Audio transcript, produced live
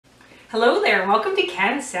Hello there, welcome to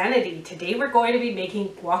Can Sanity. Today we're going to be making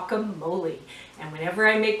guacamole. And whenever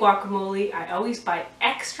I make guacamole, I always buy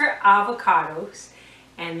extra avocados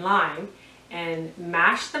and lime and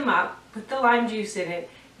mash them up, put the lime juice in it,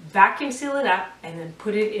 vacuum seal it up, and then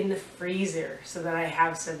put it in the freezer so that I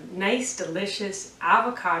have some nice, delicious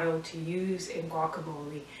avocado to use in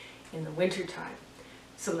guacamole in the wintertime.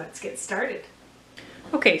 So let's get started.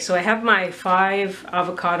 Okay, so I have my 5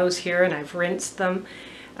 avocados here and I've rinsed them.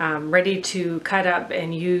 Ready to cut up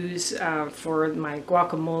and use for my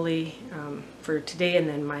guacamole for today, and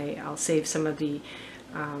then I'll save some of the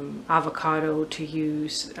avocado to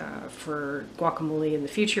use for guacamole in the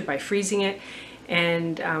future by freezing it.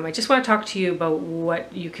 And I just want to talk to you about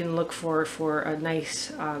what you can look for a nice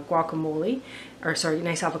guacamole, or sorry,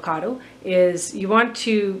 nice avocado. Is you want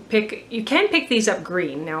to you can pick these up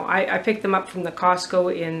green. Now I picked them up from the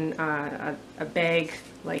Costco in a bag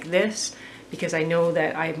like this, because I know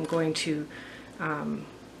that I'm going to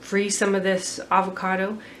freeze some of this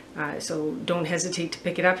avocado. So don't hesitate to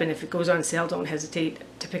pick it up, and if it goes on sale, don't hesitate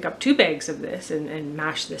to pick up 2 bags of this and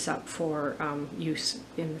mash this up for use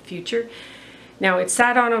in the future. Now it's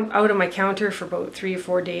sat out on my counter for about 3 or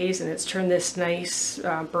 4 days, and it's turned this nice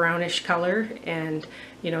brownish color, and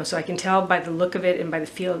so I can tell by the look of it and by the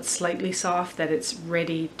feel it's slightly soft that it's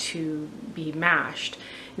ready to be mashed.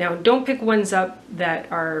 Now don't pick ones up that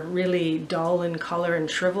are really dull in color and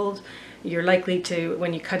shriveled. You're likely to,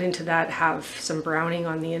 when you cut into that, have some browning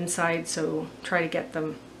on the inside, so try to get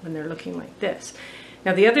them when they're looking like this.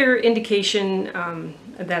 Now the other indication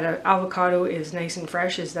that an avocado is nice and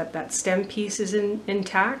fresh is that stem piece is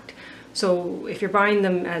intact. So if you're buying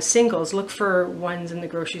them as singles, look for ones in the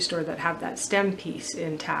grocery store that have that stem piece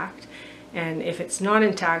intact. And if it's not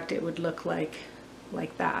intact, it would look like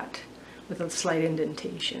that, with a slight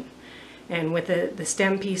indentation. And with the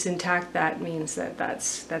stem piece intact, that means that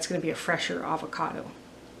that's going to be a fresher avocado.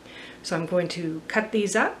 So I'm going to cut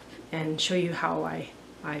these up and show you how I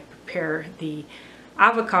prepare the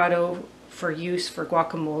avocado for use for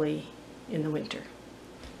guacamole in the winter.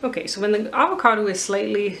 Okay, so when the avocado is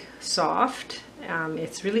slightly soft,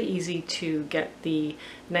 it's really easy to get the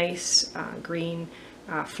nice green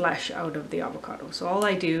flesh out of the avocado. So all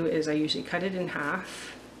I do is I usually cut it in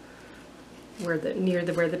half where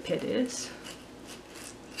the pit is.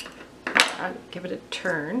 Give it a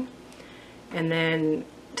turn, and then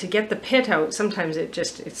to get the pit out, sometimes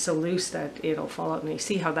it's so loose that it'll fall out, and you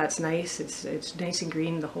see how that's nice. It's nice and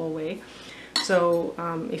green the whole way. So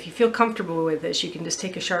if you feel comfortable with this, you can just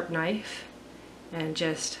take a sharp knife and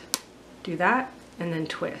just do that, and then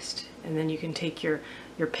twist, and then you can take your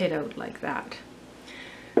pit out like that.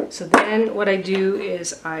 So then what I do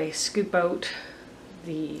is I scoop out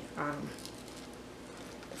the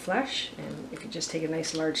flesh, and if you just take a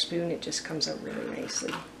nice large spoon, it just comes out really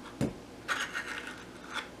nicely.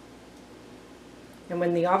 And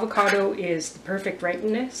when the avocado is the perfect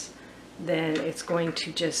ripeness, then it's going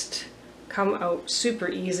to just come out super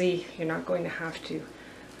easy. You're not going to have to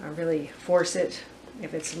really force it.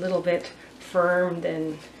 If it's a little bit firm,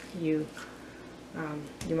 then you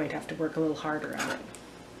might have to work a little harder at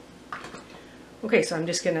it. Okay, so I'm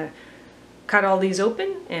just gonna cut all these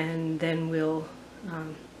open, and then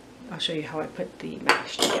I'll show you how I put the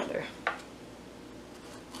mash together.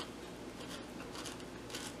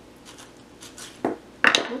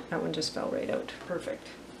 Oh, that one just fell right out. Perfect.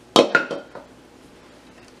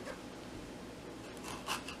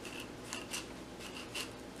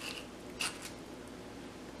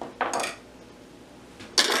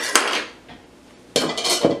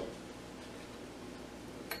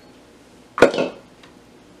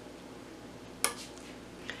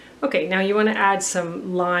 Okay, now you want to add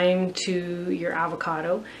some lime to your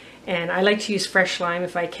avocado, and I like to use fresh lime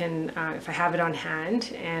if I have it on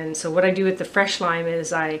hand. And so what I do with the fresh lime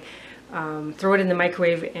is I throw it in the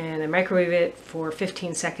microwave, and I microwave it for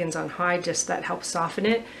 15 seconds on high, just that helps soften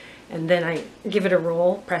it. And then I give it a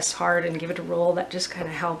roll, press hard and give it a roll. That just kind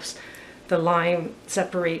of helps the lime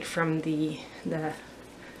separate from the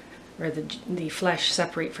flesh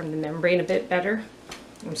separate from the membrane a bit better,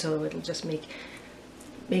 and so it'll just make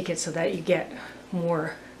it so that you get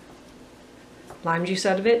more lime juice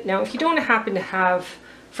out of it. Now if you don't happen to have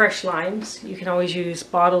fresh limes, you can always use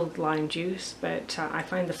bottled lime juice, but I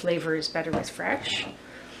find the flavor is better with fresh.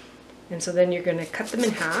 And so then you're going to cut them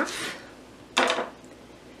in half,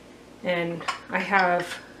 and I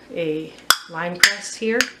have a lime press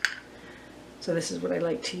here, so this is what I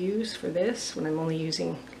like to use for this when I'm only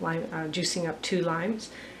using lime, juicing up 2 limes.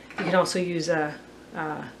 You can also use a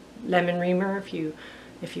lemon reamer if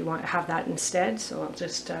you want to have that instead. So I'll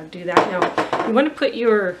just do that. Now you want to put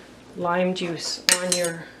your lime juice on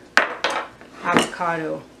your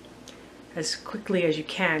avocado as quickly as you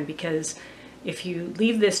can, because if you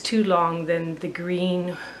leave this too long, then the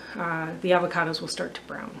green, the avocados will start to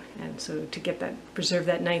brown. And so to get that, preserve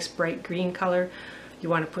that nice bright green color, you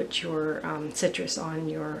want to put your citrus on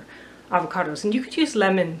your avocados. And you could use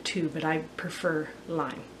lemon too, but I prefer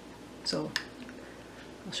lime. So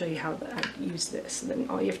I'll show you how I use this. And then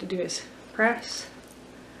all you have to do is press,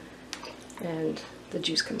 and the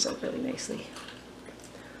juice comes out really nicely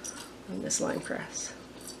on this lime press.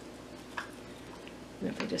 And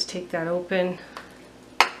if I just take that open,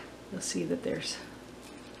 you'll see that there's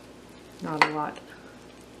not a lot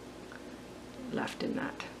left in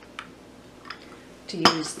that. To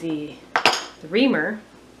use the reamer,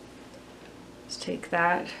 just take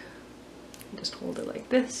that and just hold it like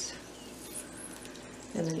this,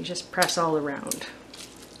 and then you just press all around.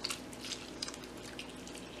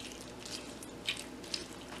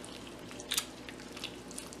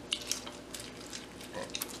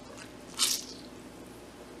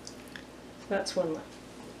 That's one left.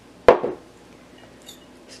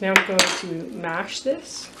 So now I'm going to mash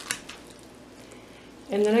this,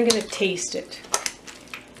 and then I'm going to taste it.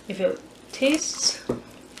 If it tastes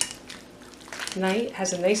nice,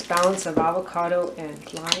 has a nice balance of avocado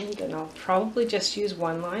and lime, then I'll probably just use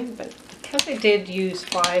one lime, but because I did use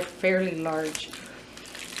 5 fairly large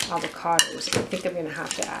avocados, I think I'm going to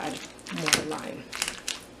have to add more lime.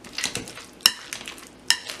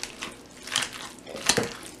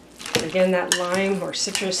 Again, that lime or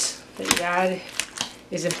citrus that you add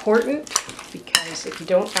is important, because if you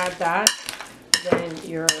don't add that, then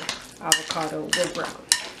your avocado will brown.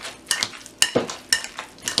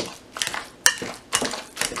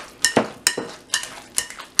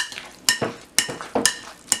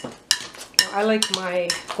 Now, I like my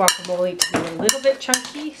guacamole to be a little bit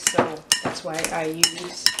chunky, so that's why I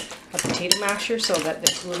use a potato masher, so that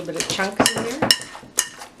there's a little bit of chunks in there.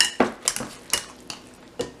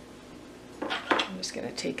 I'm just going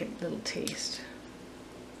to take a little taste.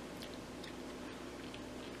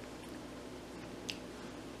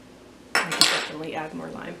 I can definitely add more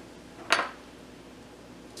lime.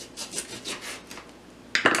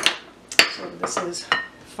 So this is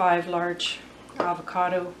 5 large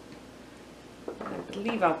avocado. I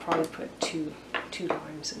believe I'll probably put two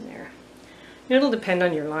limes in there. It'll depend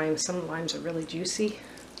on your lime. Some limes are really juicy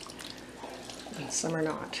and some are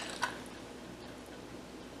not.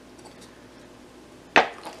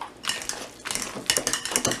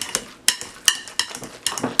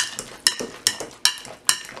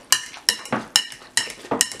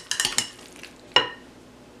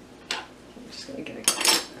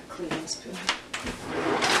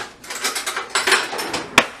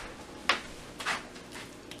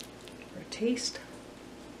 Taste.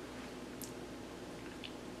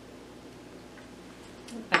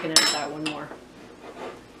 I can add that one more.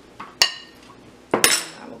 And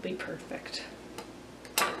that will be perfect.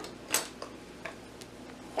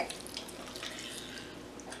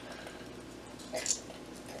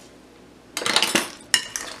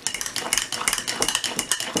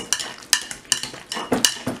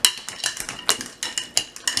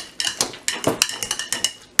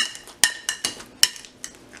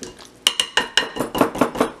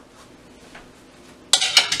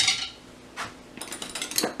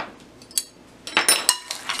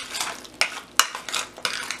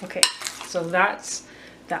 Okay, so that's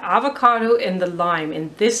the avocado and the lime,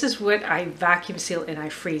 and this is what I vacuum seal and I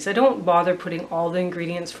freeze. I don't bother putting all the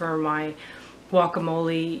ingredients for my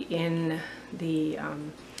guacamole in the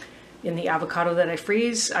avocado that I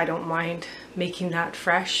freeze. I don't mind making that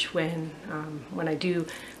fresh when I do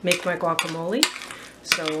make my guacamole.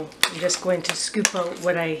 So I'm just going to scoop out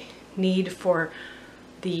what I need for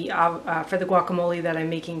the guacamole that I'm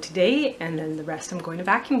making today, and then the rest I'm going to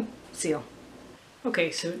vacuum seal.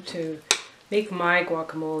 Okay, so to make my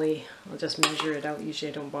guacamole, I'll just measure it out.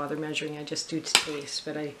 Usually I don't bother measuring, I just do to taste,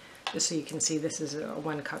 but just so you can see, this is a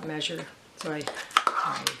 1 cup measure. So I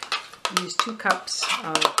use 2 cups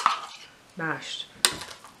of mashed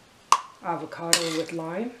avocado with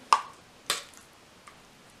lime.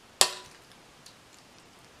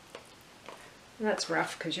 And that's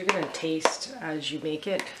rough because you're going to taste as you make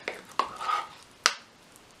it.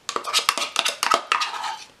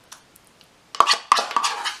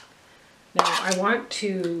 Now I want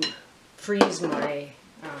to freeze my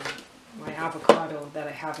my avocado that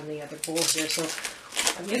I have in the other bowl here, so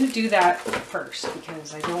I'm going to do that first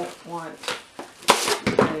because I don't want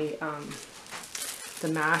the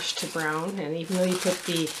mash to brown. And even though you put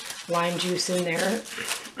the lime juice in there,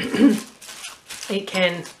 it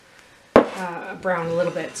can brown a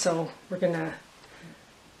little bit. So we're going to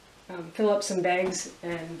fill up some bags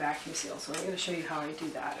and vacuum seal. So I'm going to show you how I do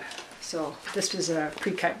that. So this was a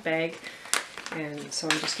pre-cut bag, and so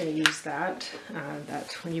I'm just going to use that.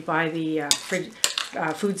 That when you buy the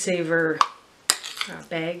Food Saver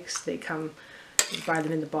bags, they come, you buy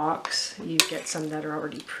them in the box, you get some that are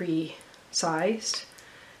already pre-sized,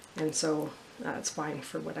 and so that's fine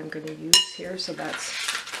for what I'm going to use here. So that's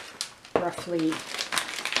roughly 1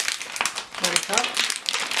 cup.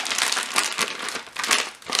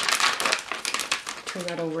 Turn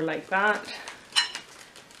that over like that,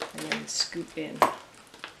 and then scoop in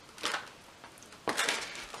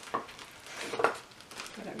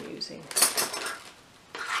what I'm using.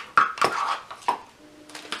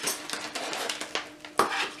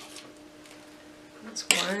 That's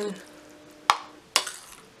one.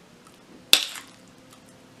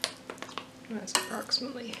 That's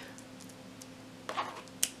approximately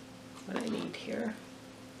what I need here.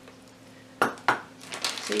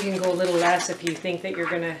 So you can go a little less if you think that you're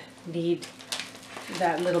going to need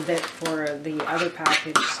that little bit for the other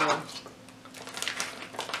package. So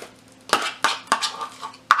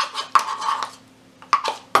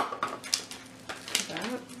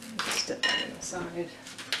that, just step that on the side.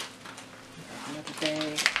 Another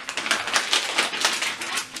bag.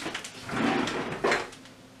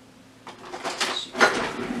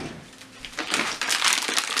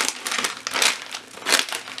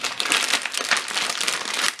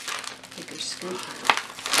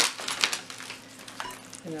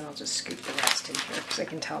 And then I'll just scoop the rest in here, because I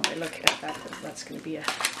can tell by looking at that that's going to be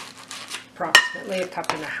approximately 1.5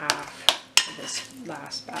 cups for this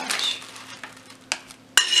last batch.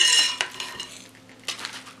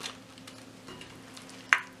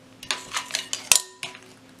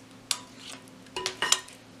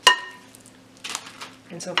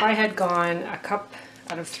 And so if I had gone 1 cup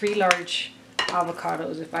out of 3 large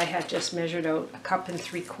avocados, if I had just measured out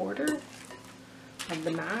 1.75 cups of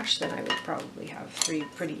the mash, then I would probably have 3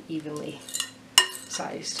 pretty evenly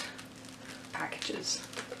sized packages.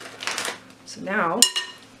 So now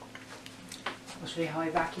I'll show you how I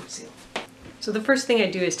vacuum seal. So the first thing I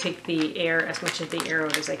do is take the air, as much of the air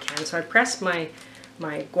out as I can. So I press my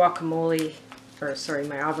guacamole, or sorry,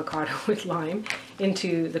 my avocado with lime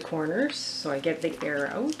into the corners so I get the air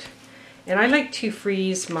out. And I like to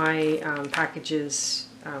freeze my packages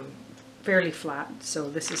fairly flat, so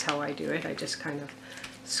this is how I do it. I just kind of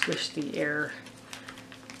squish the air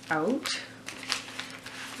out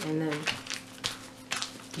and then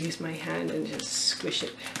use my hand and just squish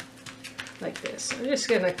it like this. I'm just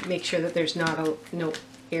going to make sure that there's no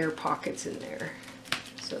air pockets in there,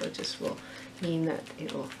 so it just will mean that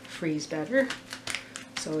it will freeze better.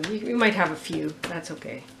 So you might have a few, that's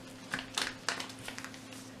okay.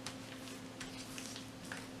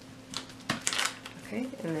 Okay,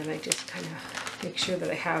 and then I just kind of make sure that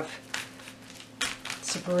I have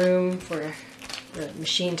some room for the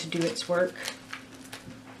machine to do its work.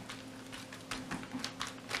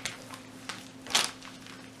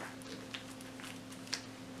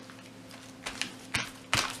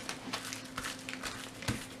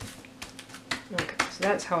 Okay, so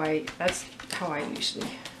that's how I usually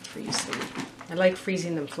freeze them. I like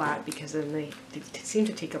freezing them flat because then they seem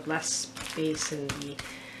to take up less space in the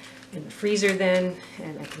freezer then,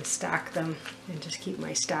 and I can stack them and just keep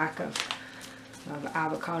my stack of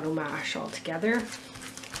avocado mash all together.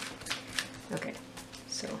 Okay,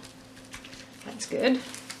 so that's good.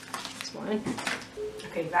 That's one.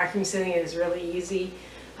 Okay, vacuum sealing is really easy.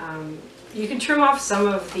 You can trim off some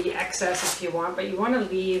of the excess if you want, but you want to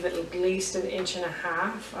leave at least 1.5 inches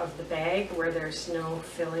of the bag where there's no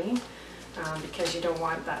filling, because you don't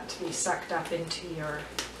want that to be sucked up into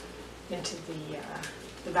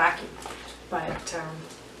the vacuum. But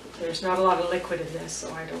there's not a lot of liquid in this,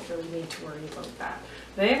 so I don't really need to worry about that.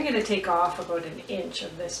 But I am going to take off about 1 inch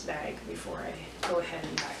of this bag before I go ahead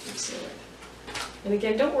and vacuum seal it. And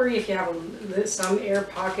again, don't worry if you have some air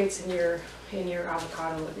pockets in your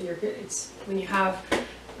avocado. It's when you have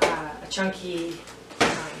a chunky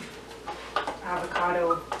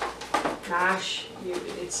avocado mash,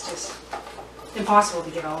 it's just impossible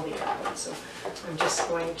to get all the air out. So I'm just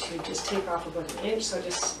going to take off about 1 inch. So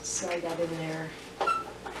just slide that in there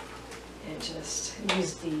and just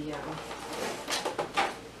use the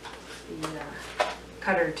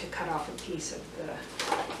cutter to cut off a piece of the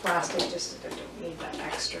plastic, just that I don't need that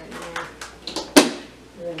extra in there.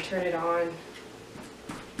 And then turn it on,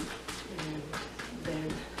 and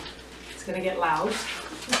then it's going to get loud.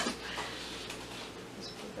 Just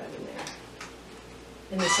put that in there,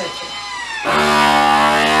 in the center.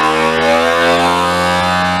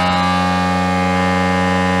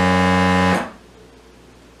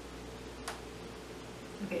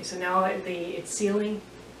 Okay, so now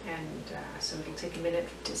and so it'll take a minute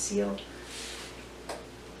to seal.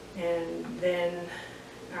 And then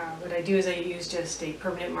what I do is I use just a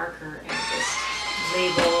permanent marker and just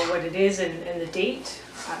label what it is and the date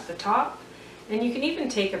at the top. And you can even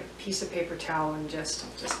take a piece of paper towel and just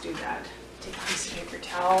do that. Take a piece of paper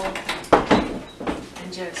towel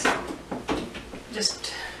and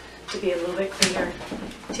just to be a little bit cleaner,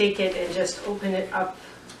 take it and just open it up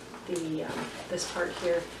this part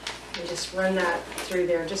here and just run that through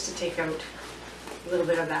there just to take out a little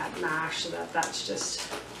bit of that mash, so that that's just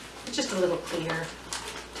a little cleaner,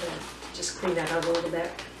 to just clean that out a little bit.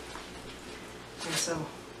 And so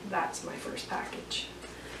that's my first package.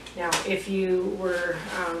 Now, if you were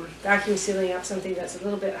vacuum sealing up something that's has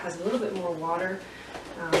a little bit more water,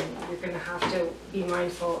 you're going to have to be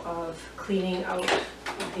mindful of cleaning out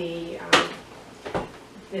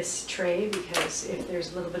this tray, because if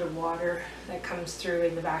there's a little bit of water that comes through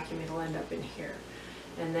in the vacuum, it'll end up in here.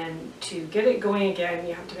 And then to get it going again,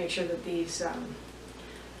 you have to make sure that these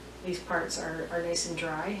parts are nice and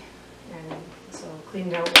dry. And so clean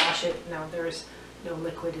it out, wash it. Now there's no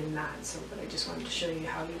liquid in that, but I just wanted to show you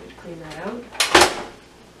how you would clean that out.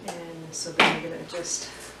 And so then you're going to just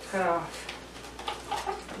cut off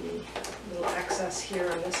the little excess here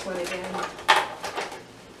on this one again.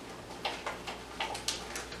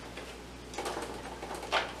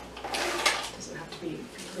 Doesn't have to be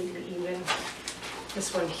completely even.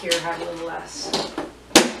 This one here had a little less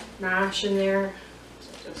mash in there, so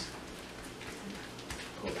just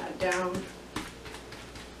pull that down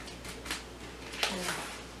and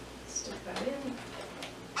stick that in.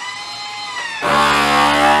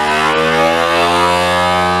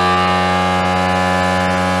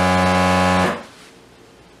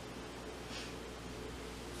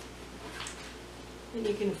 And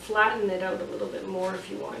you can flatten it out a little bit more if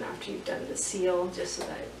you want after you've done the seal, just so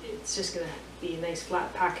that it's just going to be nice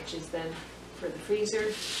flat packages then for the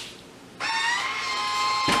freezer.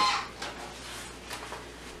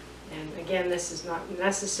 And again, this is not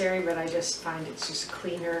necessary, but I just find it's just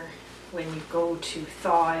cleaner when you go to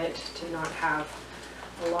thaw it to not have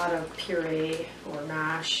a lot of puree or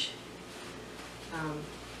mash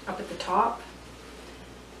up at the top.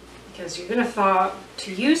 Because you're going to thaw,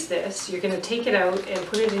 to use this, you're going to take it out and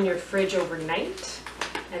put it in your fridge overnight,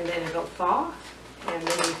 and then it'll thaw, and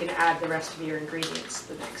then you can add the rest of your ingredients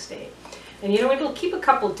the next day. And you know, it'll keep a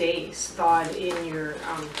couple days thawed in your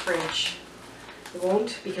fridge. It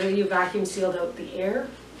won't, because you vacuum sealed out the air,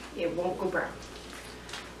 it won't go brown.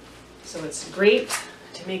 So it's great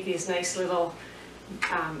to make these nice little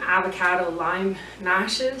avocado lime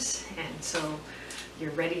mashes, and so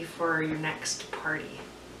you're ready for your next party.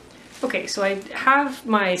 Okay, so I have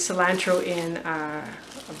my cilantro in a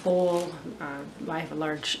bowl. I have a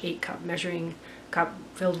large 8-cup measuring cup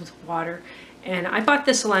filled with water, and I bought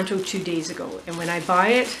this cilantro 2 days ago. And when I buy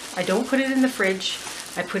it, I don't put it in the fridge.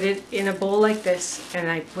 I put it in a bowl like this, and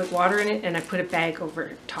I put water in it, and I put a bag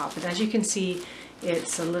over top. And as you can see,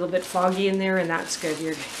 it's a little bit foggy in there, and that's good.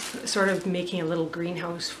 You're sort of making a little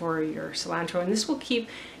greenhouse for your cilantro, and this will keep,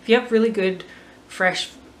 if you have really good fresh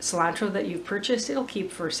cilantro that you've purchased, it'll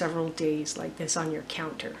keep for several days like this on your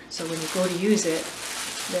counter. So when you go to use it,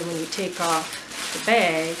 then when you take off the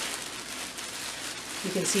bag,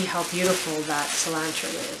 you can see how beautiful that cilantro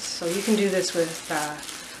is. So you can do this with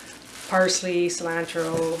parsley,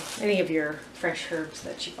 cilantro, any of your fresh herbs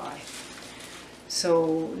that you buy.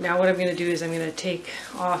 So now what I'm going to do is I'm going to take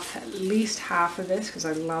off at least half of this, because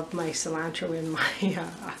I love my cilantro in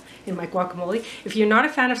my guacamole. If you're not a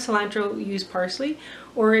fan of cilantro, use parsley,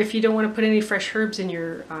 or if you don't want to put any fresh herbs in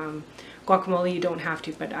your guacamole, you don't have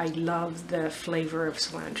to, but I love the flavor of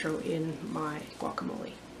cilantro in my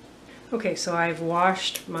guacamole. Okay, so I've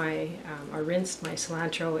washed or rinsed my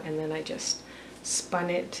cilantro, and then I just spun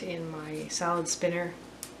it in my salad spinner,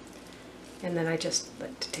 and then I just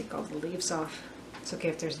like to take all the leaves off. It's okay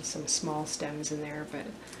if there's some small stems in there, but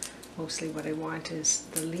mostly what I want is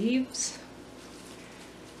the leaves.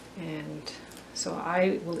 And so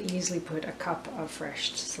I will easily put a cup of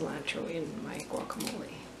fresh cilantro in my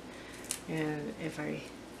guacamole. And if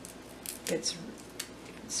it's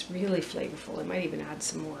really flavorful, I might even add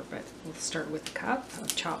some more, but we'll start with a cup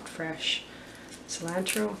of chopped fresh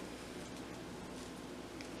cilantro.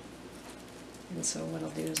 And so what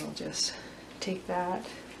I'll do is I'll just take that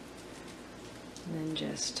and then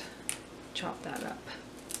just chop that up.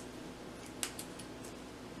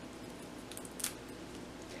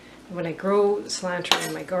 When I grow cilantro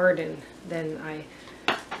in my garden, then I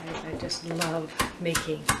just love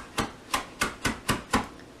making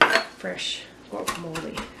fresh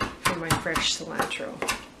guacamole from my fresh cilantro.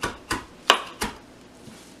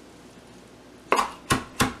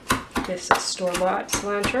 this is store-bought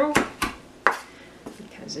cilantro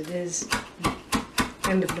because it is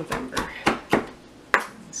end of November.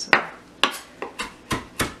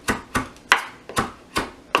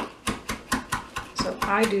 So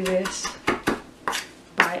I do this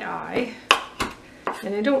by eye,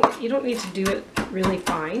 and you don't need to do it really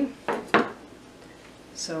fine.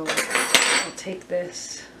 So I'll take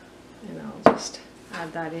this and I'll just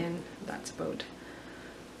add that in. That's about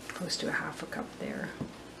close to a half a cup there.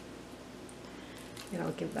 And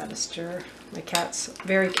I'll give that a stir. My cat's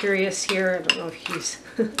very curious here. I don't know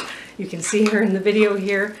if you can see her in the video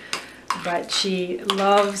here, but she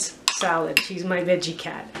loves salad. She's my veggie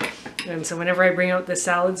cat. And so whenever I bring out the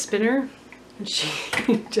salad spinner, she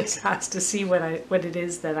just has to see what it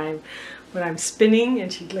is that I'm spinning,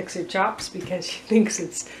 and she licks her chops because she thinks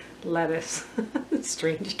it's lettuce.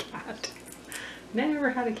 Strange cat.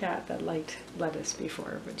 Never had a cat that liked lettuce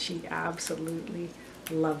before, but she absolutely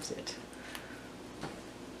loves it.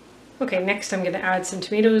 Okay, next I'm going to add some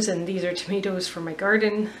tomatoes, and these are tomatoes from my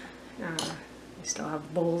garden. I still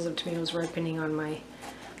have bowls of tomatoes ripening on my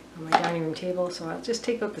dining room table, so I'll just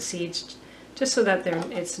take out the seeds just so that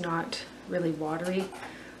it's not really watery.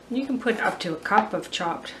 And you can put up to a cup of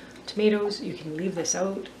chopped tomatoes. You can leave this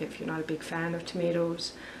out if you're not a big fan of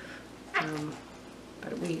tomatoes,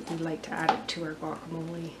 but we like to add it to our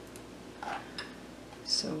guacamole.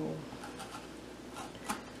 So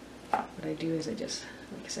what I do is I just,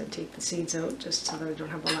 like I said, take the seeds out just so that I don't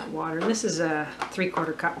have all that water. And this is a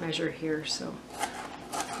 3/4 cup measure here, so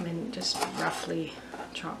and then just roughly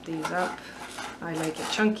chop these up. I like it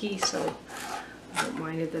chunky, so I don't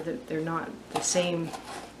mind it that they're not the same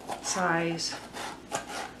size.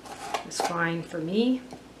 It's fine for me.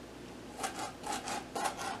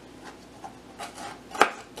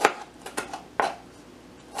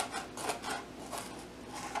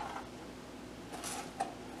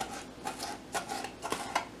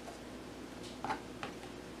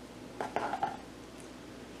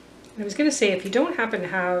 I was going to say, if you don't happen to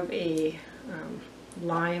have a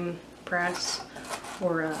lime press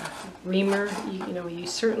or a reamer, you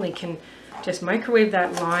certainly can just microwave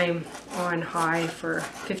that lime on high for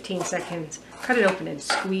 15 seconds, cut it open and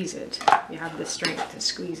squeeze it. You have the strength to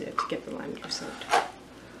squeeze it to get the lime juice out.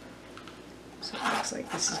 So it looks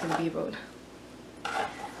like this is going to be about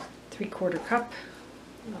 3/4 cup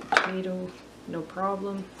of tomato, no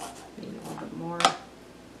problem, maybe a little bit more.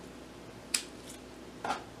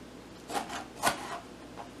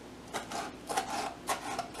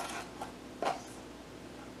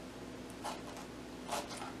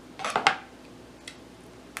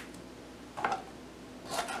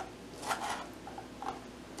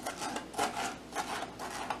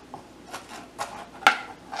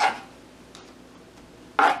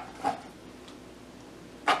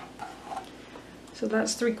 So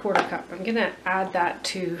that's 3/4 cup. I'm gonna add that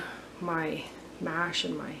to my mash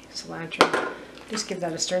and my cilantro. Just give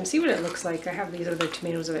that a stir and see what it looks like. I have these other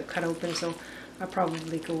tomatoes that I've cut open, so I'll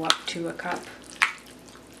probably go up to a cup.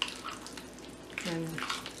 And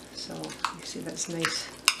so you see that's nice,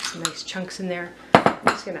 some nice chunks in there. I'm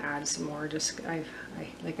just gonna add some more.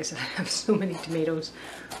 Like I said, I have so many tomatoes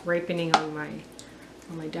ripening on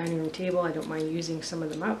my dining room table. I don't mind using some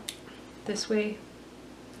of them up this way.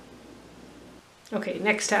 Okay,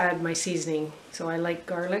 next to add my seasoning. So I like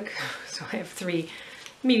garlic, so I have 3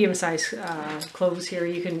 medium-sized cloves here.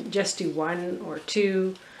 You can just do 1 or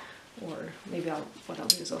 2, or maybe what I'll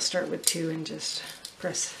do is I'll start with 2 and just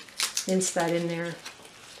mince that in there.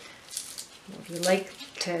 If you like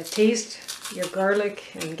to taste your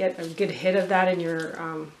garlic and get a good hit of that in your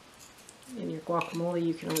guacamole,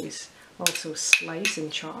 you can always also slice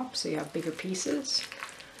and chop so you have bigger pieces.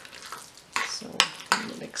 So I'm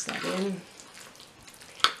gonna mix that in.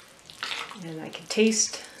 And I can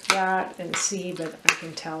taste that and see, but I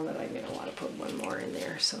can tell that I'm going to want to put 1 more in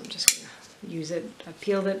there. So I'm just going to use it. I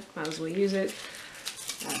peeled it, might as well use it.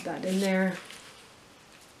 Add that in there.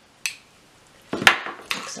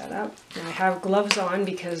 Mix that up. Now I have gloves on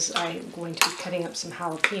because I'm going to be cutting up some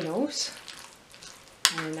jalapenos.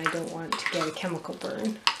 And I don't want to get a chemical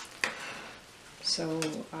burn. So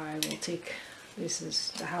I will take, this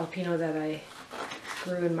is the jalapeno that I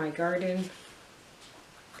grew in my garden.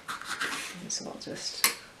 And so I'll just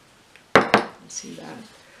see that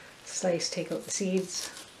slice, take out the seeds.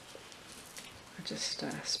 It just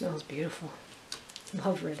smells beautiful.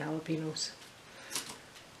 Love red jalapenos.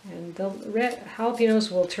 And the red jalapenos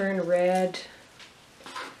will turn red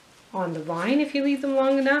on the vine if you leave them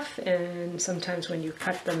long enough, and sometimes when you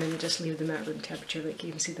cut them and just leave them at room temperature, like you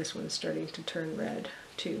can see this one's starting to turn red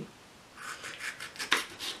too.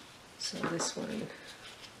 So this one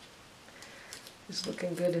is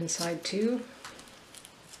looking good inside too.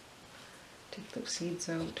 Take those seeds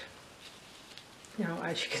out. Now,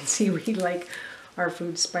 as you can see, we like our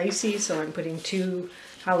food spicy, so I'm putting 2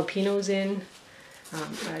 jalapenos in.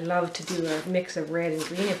 I love to do a mix of red and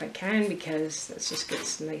green if I can, because that just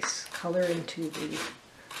gets nice color into the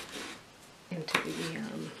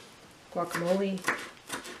guacamole.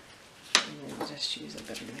 And I'll just use a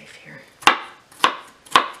better knife here.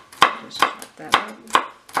 Just chop that up.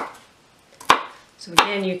 So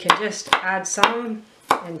again, you can just add some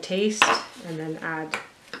and taste, and then add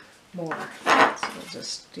more. So I'll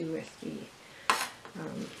just do with the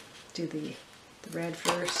red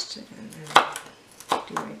first, and then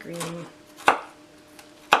do my green.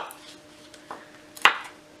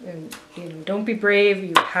 And you know, don't be brave.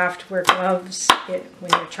 You have to wear gloves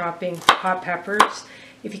when you're chopping hot peppers.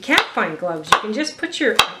 If you can't find gloves, you can just put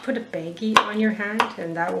a baggie on your hand,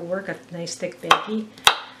 and that will work. A nice thick baggie.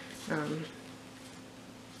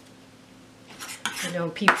 I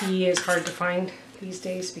know PPE is hard to find these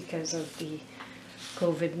days because of the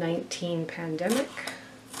COVID-19 pandemic.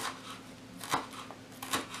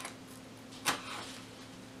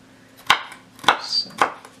 So.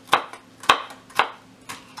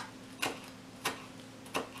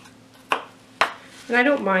 And I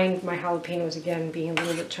don't mind my jalapenos, again, being a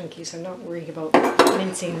little bit chunky, so I'm not worried about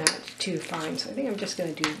mincing that too fine. So I think I'm just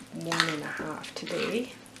going to do 1.5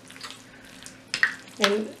 today.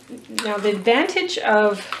 And now the advantage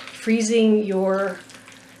of freezing your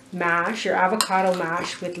mash, your avocado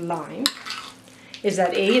mash with lime, is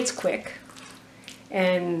that A, it's quick,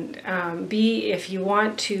 and B, if you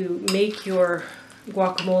want to make your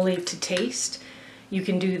guacamole to taste, you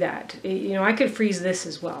can do that. You know, I could freeze this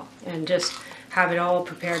as well and just have it all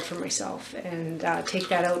prepared for myself and take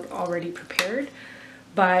that out already prepared.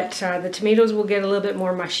 But the tomatoes will get a little bit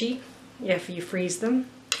more mushy if you freeze them.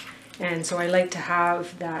 And so I like to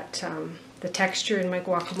have that, the texture in my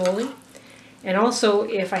guacamole. And also,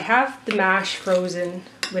 if I have the mash frozen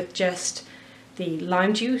with just the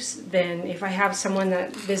lime juice, then if I have someone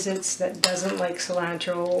that visits that doesn't like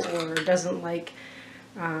cilantro or doesn't like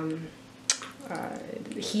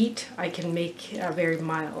heat, I can make a very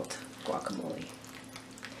mild guacamole.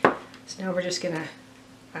 So now we're just going to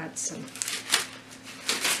add some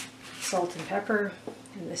salt and pepper.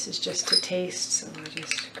 And this is just to taste, so I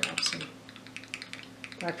just grab some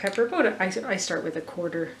black pepper. I start with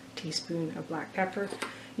 1/4 teaspoon of black pepper.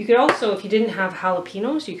 You could also, if you didn't have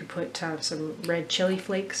jalapenos, you could put some red chili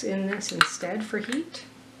flakes in this instead for heat.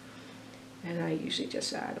 And I usually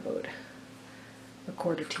just add about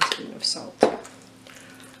 1/4 teaspoon of salt.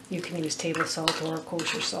 You can use table salt or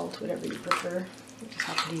kosher salt, whatever you prefer. I just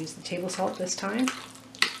happen to use the table salt this time.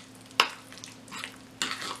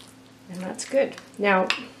 And that's good. Now,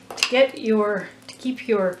 to keep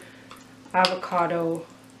your avocado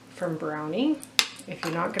from browning, if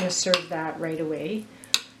you're not going to serve that right away,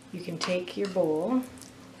 you can take your bowl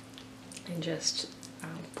and just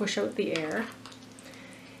push out the air.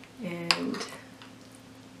 And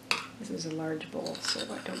this is a large bowl, so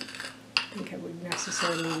I don't think I would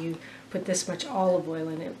necessarily put this much olive oil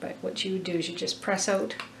in it, but what you would do is you just press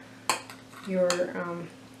out your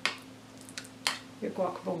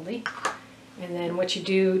guacamole, and then what you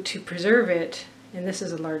do to preserve it, and this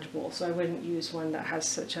is a large bowl, so I wouldn't use one that has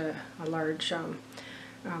such a large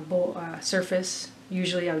bowl surface.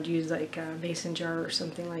 Usually I would use like a mason jar or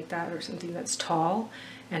something like that, or something that's tall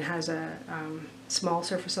and has a small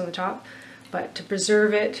surface on the top. But to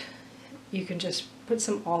preserve it, you can just put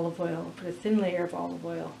some olive oil, put a thin layer of olive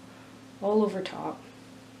oil all over top,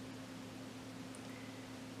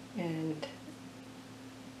 and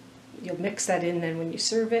you'll mix that in then when you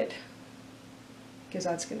serve it, because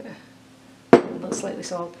that's going to a little slightly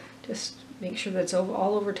salt. Just make sure that's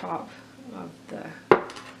all over top of the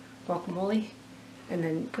guacamole, and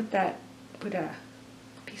then put a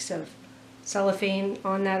piece of cellophane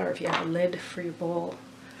on that, or if you have a lid for your bowl,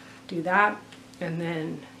 do that, and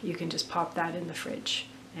then you can just pop that in the fridge,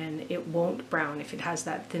 and it won't brown if it has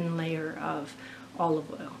that thin layer of olive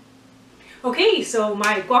oil. Okay, so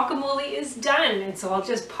my guacamole is done, and so I'll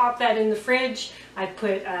just pop that in the fridge. I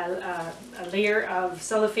put a layer of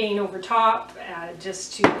cellophane over top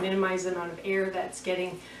just to minimize the amount of air that's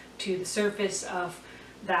getting to the surface of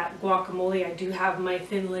that guacamole. I do have my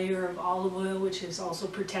thin layer of olive oil, which is also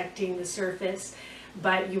protecting the surface,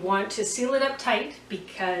 but you want to seal it up tight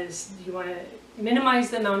because you want to minimize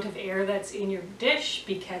the amount of air that's in your dish,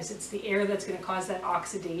 because it's the air that's going to cause that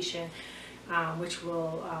oxidation, which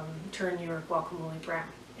will turn your guacamole brown.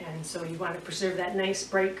 And so you want to preserve that nice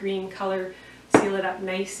bright green color, seal it up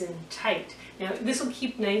nice and tight. Now this will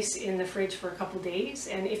keep nice in the fridge for a couple days,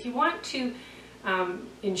 and if you want to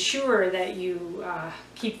ensure that you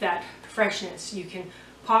keep that freshness, you can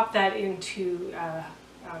pop that into a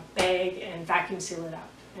bag and vacuum seal it up,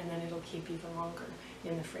 and then it'll keep even longer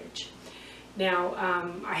in the fridge. Now,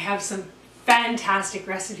 I have some fantastic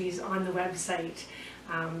recipes on the website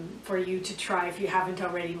for you to try if you haven't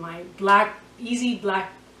already. My black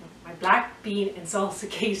bean and salsa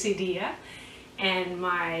quesadilla, and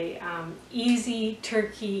my easy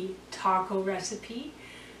turkey taco recipe.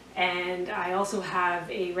 And I also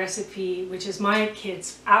have a recipe which is my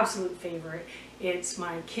kids' absolute favorite. It's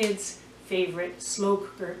my kids' favorite slow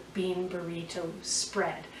cooker bean burrito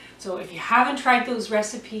spread. So if you haven't tried those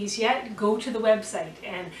recipes yet, go to the website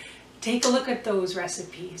and take a look at those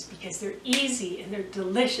recipes, because they're easy and they're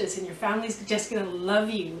delicious, and your family's just gonna love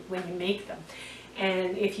you when you make them.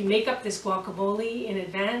 And if you make up this guacamole in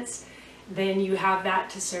advance, then you have that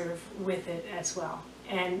to serve with it as well.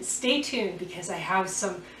 And stay tuned, because I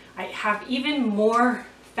have even more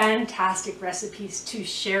fantastic recipes to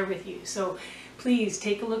share with you. So please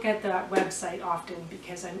take a look at that website often,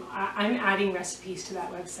 because I'm adding recipes to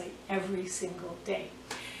that website every single day.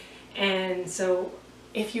 And so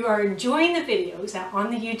if you are enjoying the videos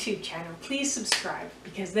on the YouTube channel, please subscribe,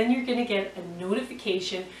 because then you're going to get a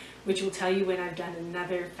notification which will tell you when I've done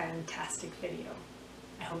another fantastic video.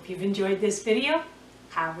 I hope you've enjoyed this video.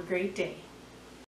 Have a great day.